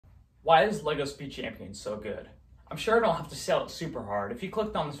Why is LEGO Speed Champions so good? I'm sure I don't have to sell it super hard. If you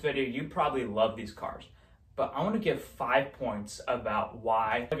clicked on this video, you probably love these cars. But I want to give 5 points about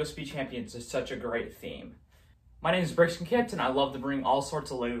why LEGO Speed Champions is such a great theme. My name is Braxton Kit, and I love to bring all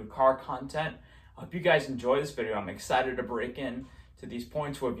sorts of LEGO car content. I hope you guys enjoy this video. I'm excited to break in to these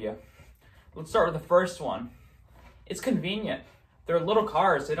points with you. Let's start with the first one. It's convenient. They're little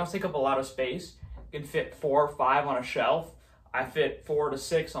cars. They don't take up a lot of space. You can fit 4 or 5 on a shelf. I fit 4 to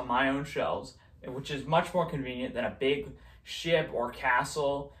 6 on my own shelves, which is much more convenient than a big ship or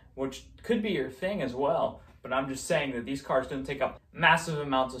castle, which could be your thing as well. But I'm just saying that these cars don't take up massive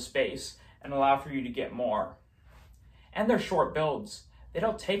amounts of space and allow for you to get more. And they're short builds. They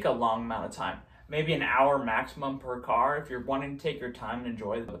don't take a long amount of time, maybe an hour maximum per car if you're wanting to take your time and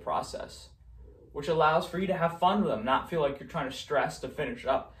enjoy the process, which allows for you to have fun with them, not feel like you're trying to stress to finish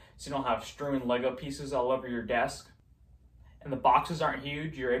up, so you don't have strewn Lego pieces all over your desk. And the boxes aren't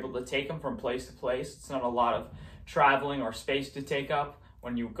huge. You're able to take them from place to place. It's not a lot of traveling or space to take up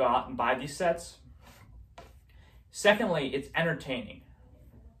when you go out and buy these sets. Secondly, it's entertaining.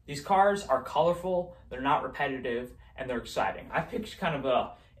 These cars are colorful, they're not repetitive, and they're exciting. I picked kind of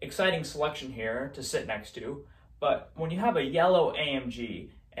a exciting selection here to sit next to, but when you have a yellow AMG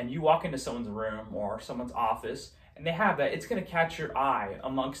and you walk into someone's room or someone's office and they have that, it's going to catch your eye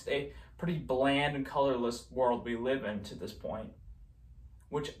amongst a pretty bland and colorless world we live in to this point,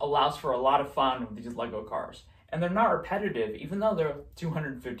 which allows for a lot of fun with these Lego cars. And they're not repetitive, even though they're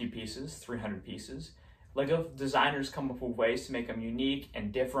 250 pieces, 300 pieces. Lego designers come up with ways to make them unique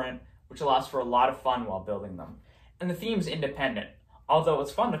and different, which allows for a lot of fun while building them. And the theme's independent, although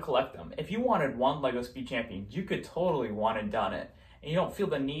it's fun to collect them. If you wanted one Lego Speed Champion, you could totally one and done it. And you don't feel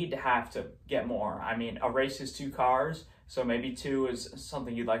the need to have to get more. I mean, a race is 2 cars, so maybe 2 is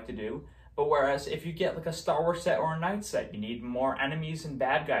something you'd like to do. But whereas if you get like a Star Wars set or a Knight set, you need more enemies and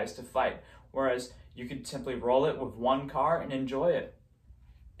bad guys to fight. Whereas you could simply roll it with 1 car and enjoy it.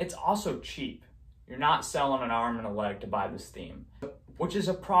 It's also cheap. You're not selling an arm and a leg to buy this theme. Which is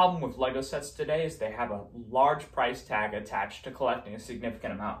a problem with Lego sets today, is they have a large price tag attached to collecting a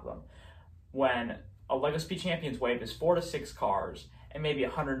significant amount of them. When a Lego Speed Champions wave is 4 to 6 cars and maybe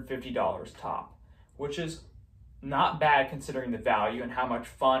 $150 top, which is not bad considering the value and how much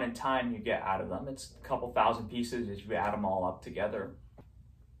fun and time you get out of them. It's a couple thousand pieces if you add them all up together.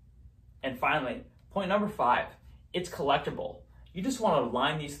 And finally, point number 5, it's collectible. You just want to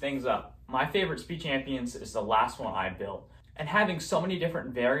line these things up. My favorite Speed Champions is the last one I built. And having so many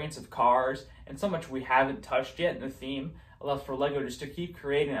different variants of cars and so much we haven't touched yet in the theme allows for Lego just to keep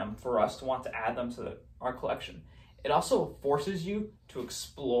creating them for us to want to add them to our collection. It also forces you to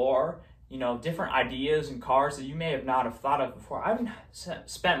explore, different ideas and cars that you may have not have thought of before. I haven't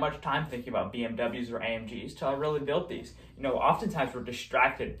spent much time thinking about BMWs or AMGs till I really built these. Oftentimes we're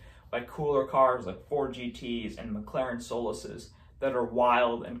distracted by cooler cars like Ford GTs and McLaren Soluses that are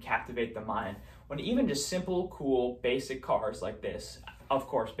wild and captivate the mind. When even just simple, cool, basic cars like this, of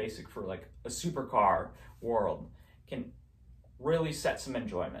course basic for like a supercar world, can really set some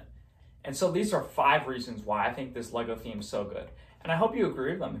enjoyment. And so these are 5 reasons why I think this Lego theme is so good. And I hope you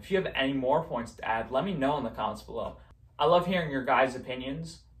agree with them. If you have any more points to add, let me know in the comments below. I love hearing your guys'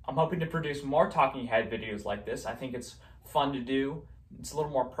 opinions. I'm hoping to produce more talking head videos like this. I think it's fun to do. It's a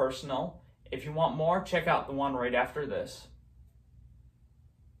little more personal. If you want more, check out the one right after this.